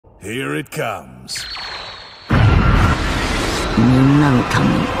Here it comes. みんなのため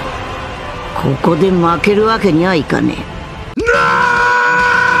にここで負けるわけにはいかね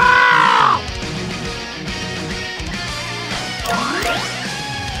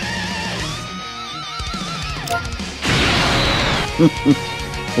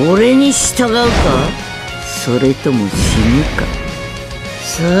え。俺に従うか、それとも死ぬか。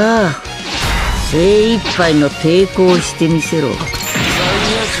さあ、精一杯の抵抗をしてみせろ。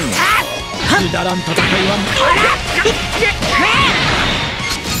くだらん戦いは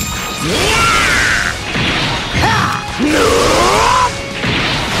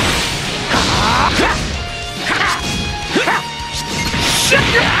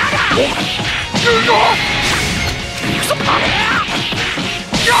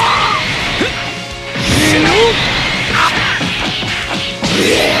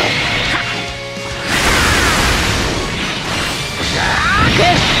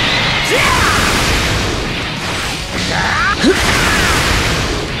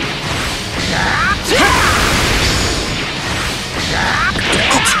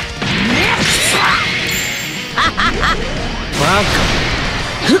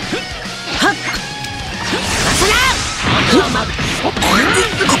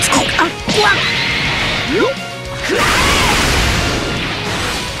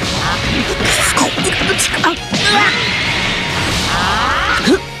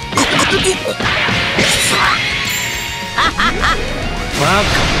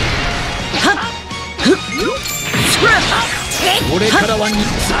俺からは3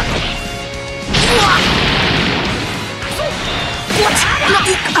つ。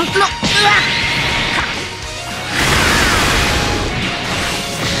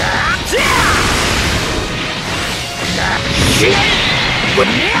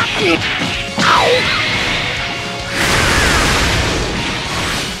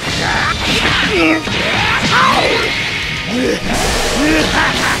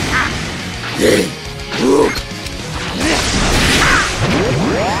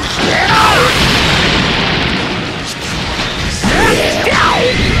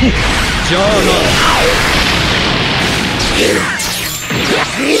じゃあな。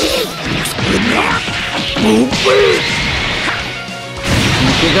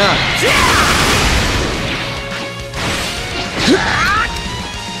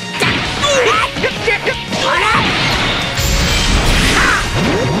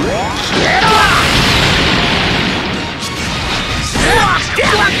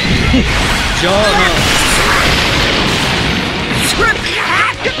じゃあな。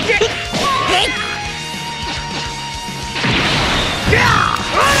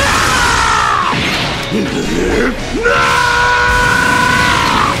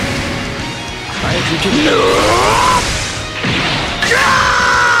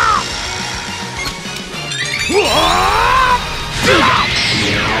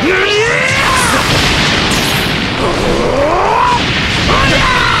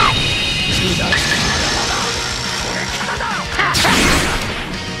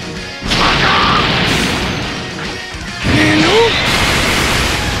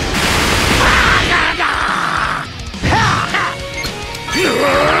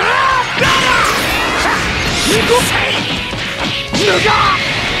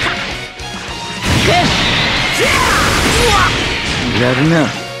やるな。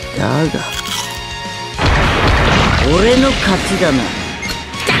だが俺の勝ちだな。も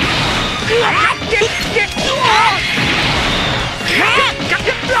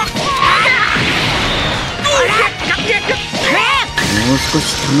う少し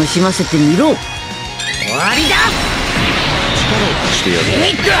楽しませてみろ。終わりだ。力を貸してやる。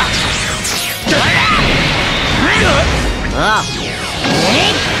ああ。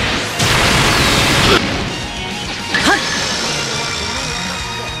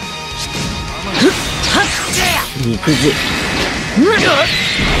行くぜ。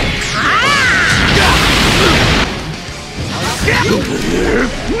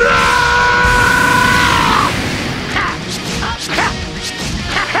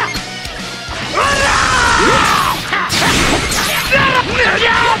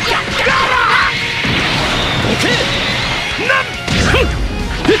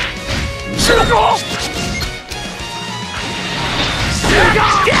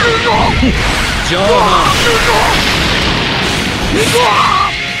じゃあな。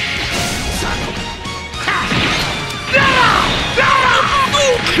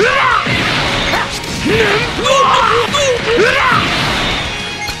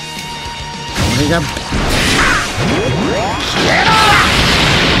俺が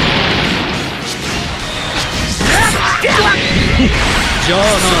じじゃあな。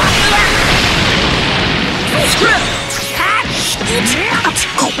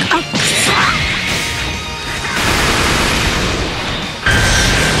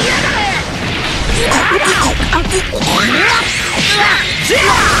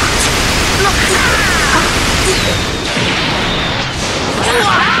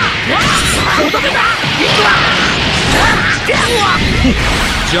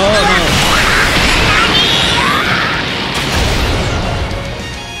じゃあな。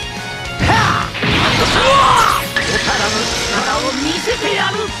見せてや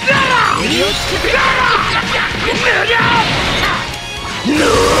る。身をつけてやる。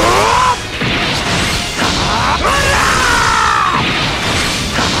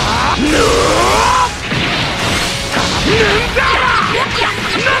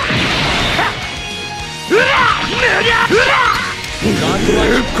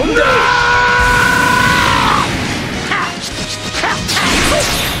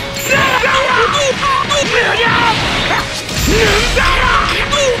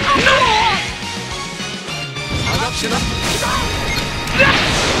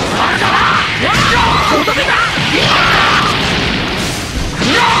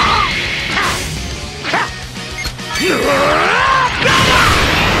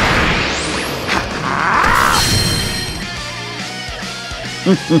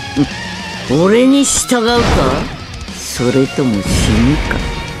俺に従うか、それとも死ぬか。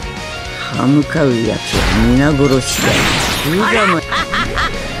歯向かうやつは皆殺しだ。うざまバ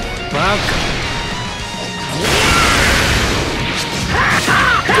カ。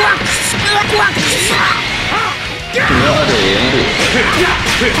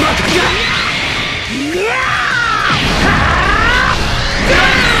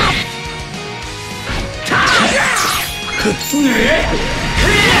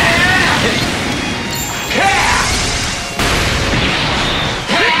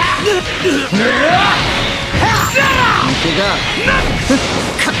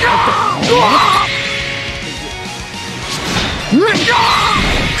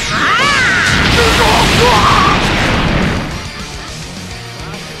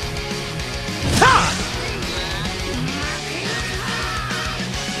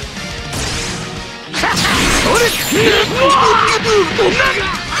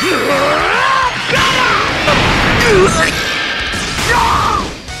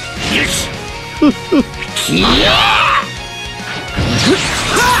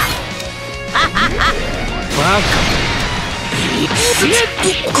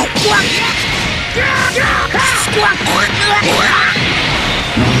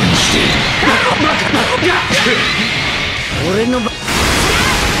俺のバ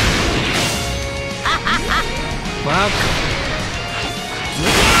カ。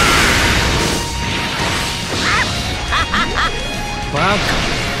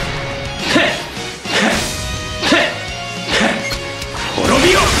滅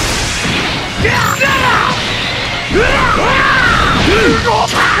びよ。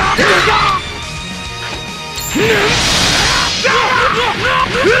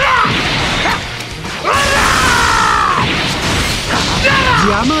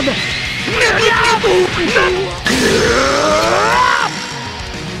邪魔だ。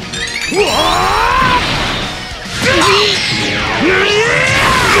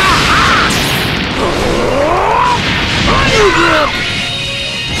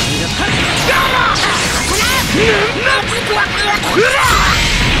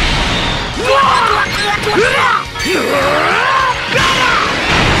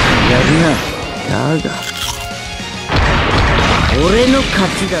やるな。だが俺の勝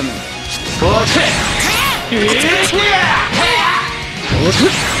ちだな。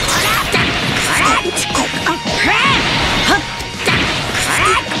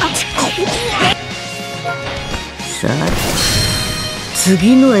さあ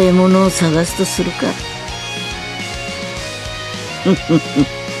次の獲物を探すとするか。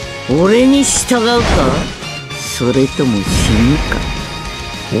俺に従うか、それとも死ぬか。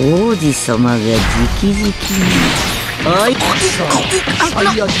王子様が直々にあいつ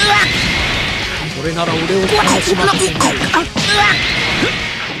最悪。これなら俺を殺しません。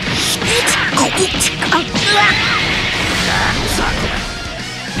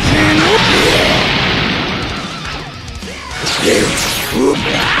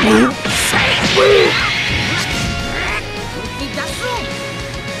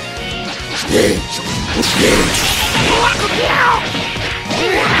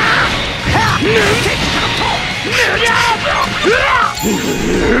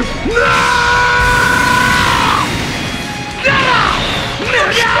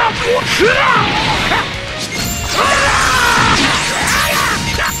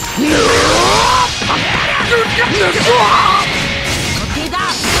手だ。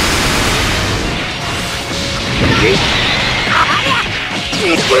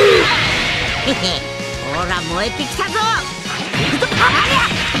へへ、ほら燃えてきたぞ。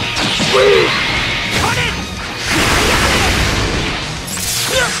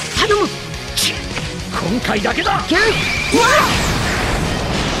頼む。今回だけだ。キュン。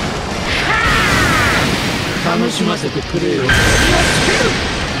楽しませてくれよ。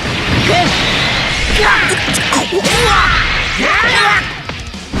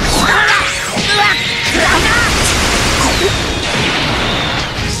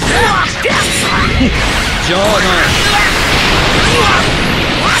じゃあな。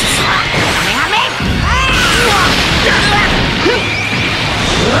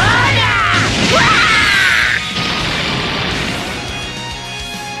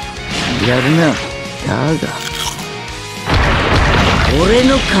やるな。だが俺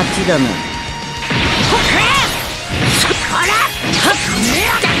の勝ちだな。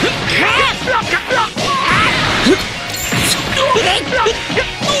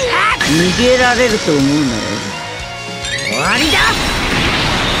逃げられると思うなよ。終わりだ。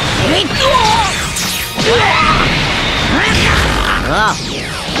ああ。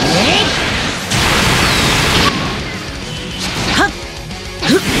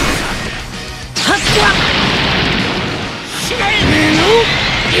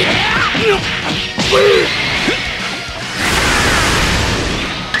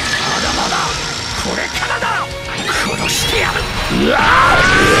これからだ。殺してやる。あ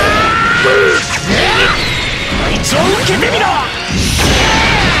いつを受けてみろ。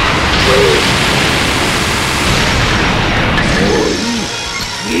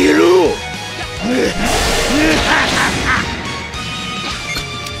いる。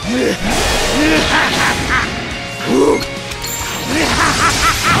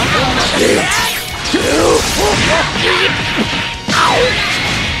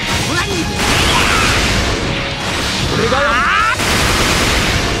俺が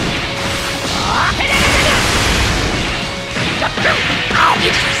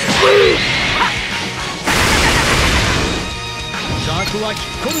尺は引っ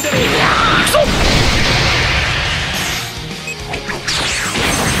込んでる。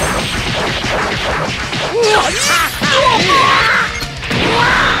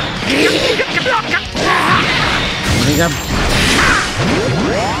俺が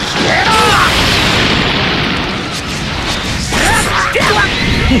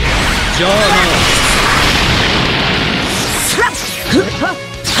じゃあな。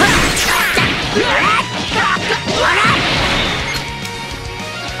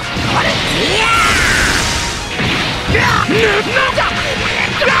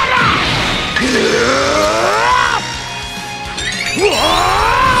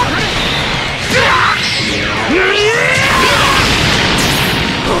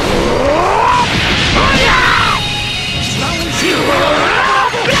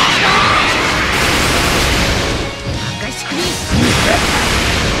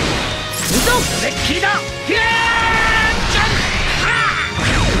それっきりだ。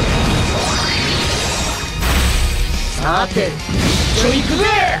さてちょ行くぜ。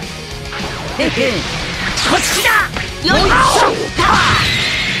へへ、こっちだ。よいしょ。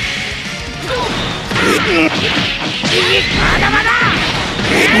まだまだ。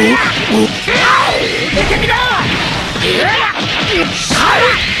出てみろ。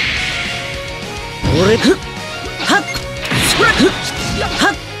俺ふっはっそらふっは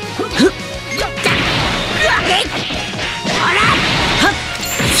っふっ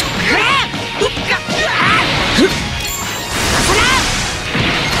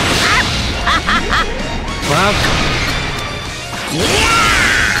バカ。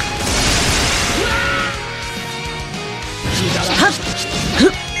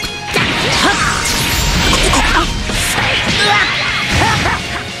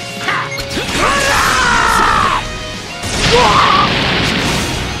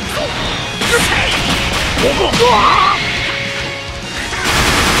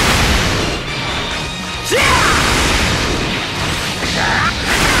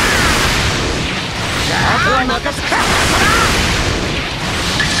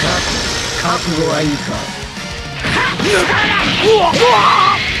覚悟はいいか。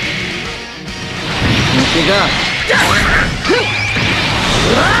抜けだ。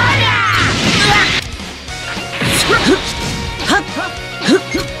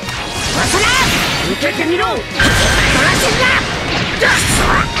受けてみろ。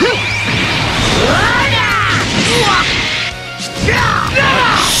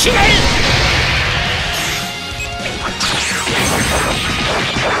死ね。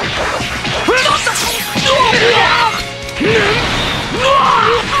フロント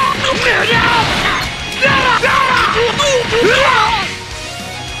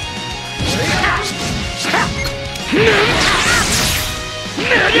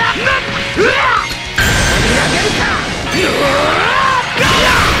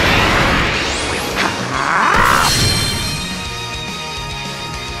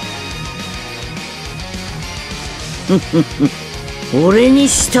俺に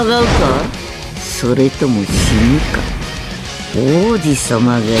従うか、それとも死ぬか。王子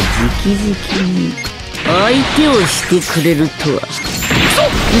様が直々に相手をしてくれるとは。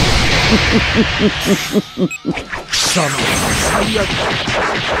貴様最悪。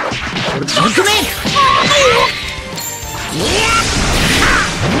特命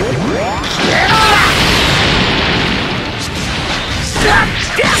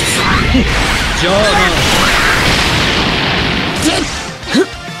じゃあな。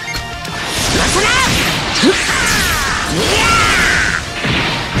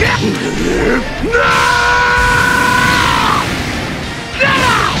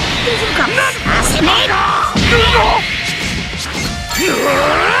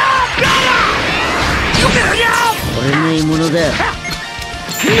俺の獲物だ。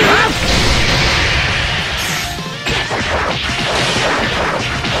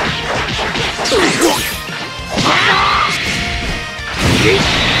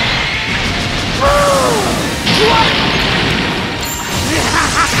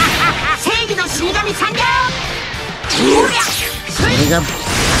正義の死神参上。それが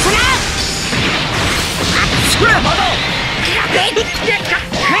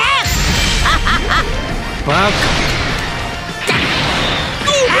バカ。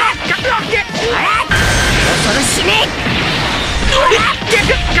その死ね。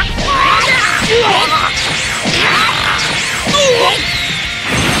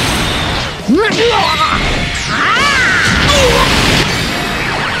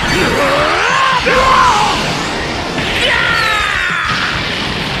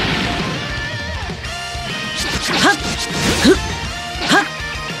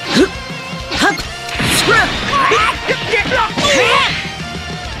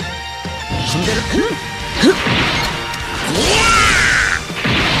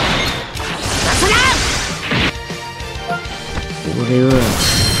俺は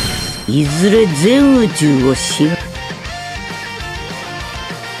いずれ全宇宙を支配。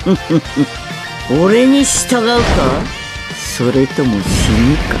俺に従うか、それとも死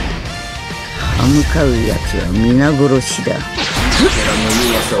ぬか。歯向かうやつは皆殺しだ。弱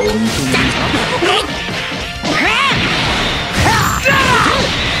さを認める。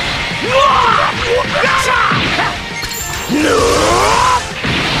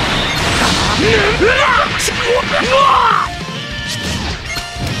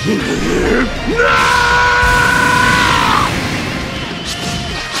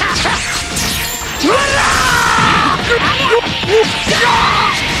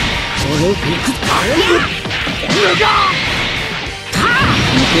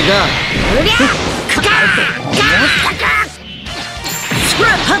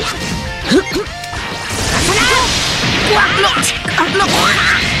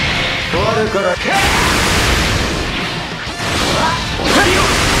我から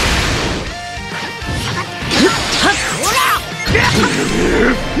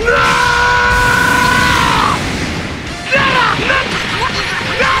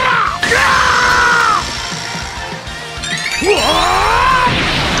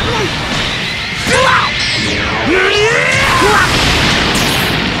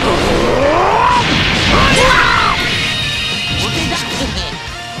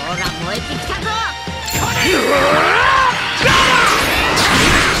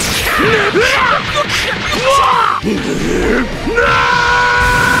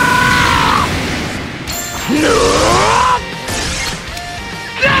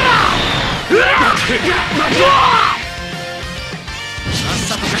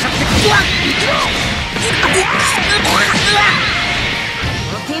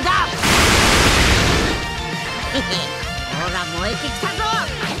ほら燃えてきたぞ。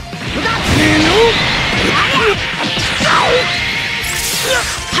ほら燃えてきたぞ。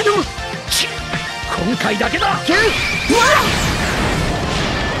頼む。今回だけだ。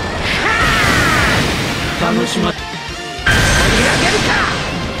楽しま盛り上げるか。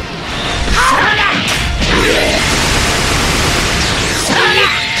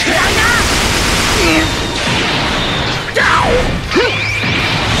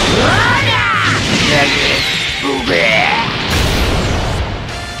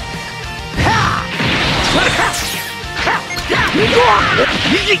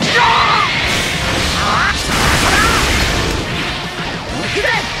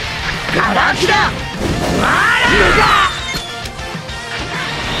ガラキだ。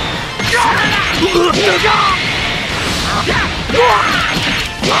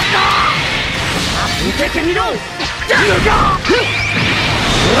けてみろ。力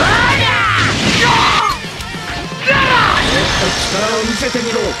を見せて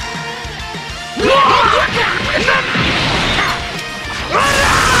みろ。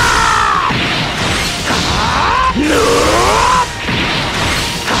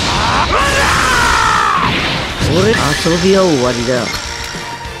俺遊びは終わりだ。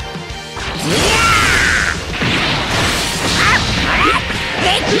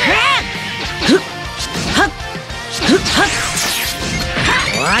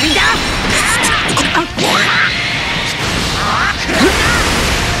終わりだ。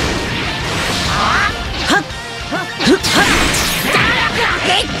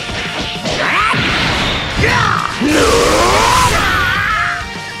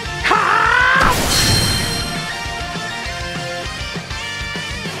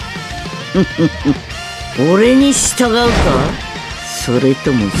俺に従うか、それ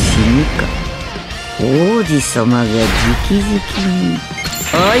とも死ぬか。王子様が直々に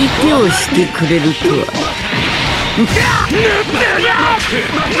相手をしてくれるとは。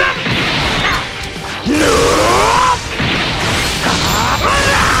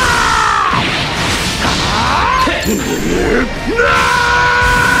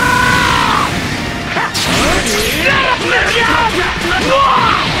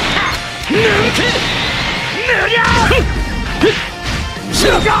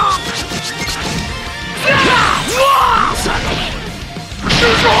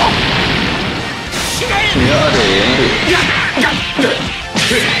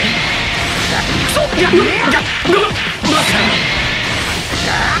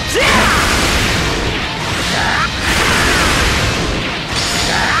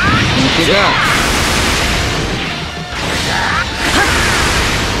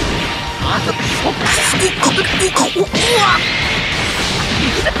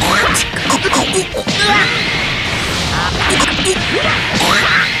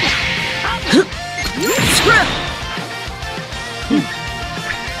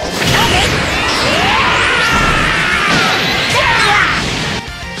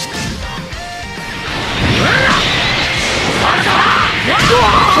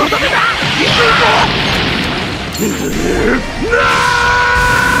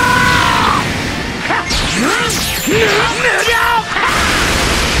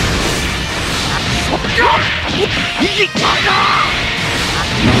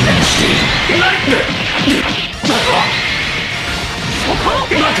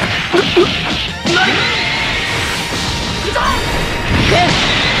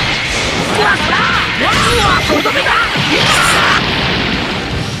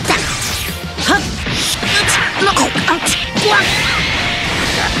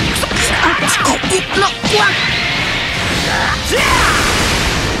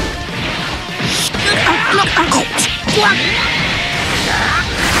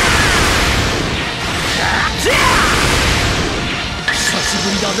久し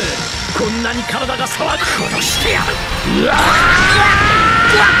ぶりだぜ。こんなに体が騒ぐ。殺してやる。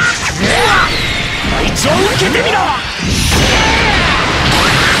あいつを受けてみろ。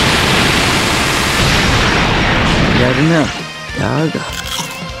やるな。だが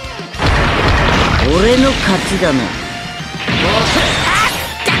俺の勝ちだな。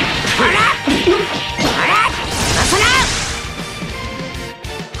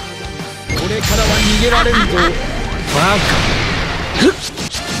これからは逃げられんぞ。バカ。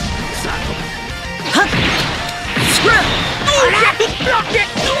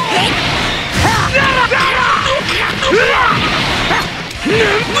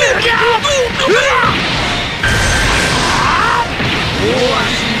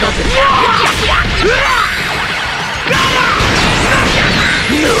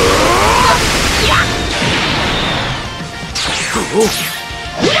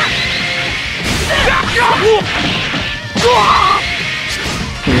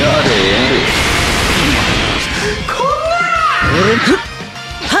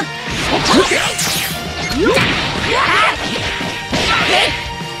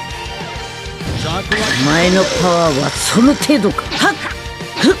お前のパワーはその程度か。はっ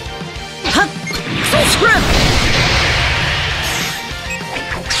ふっはっそれ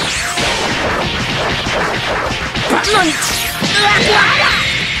何終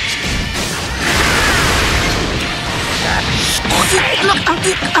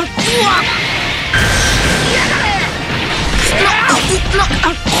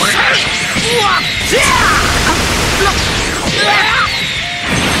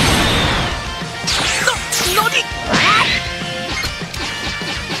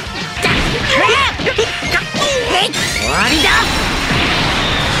わりだ。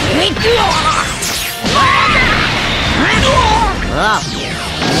俺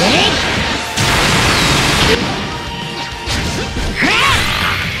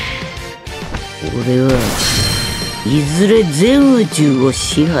はいずれ全宇宙を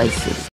支配する。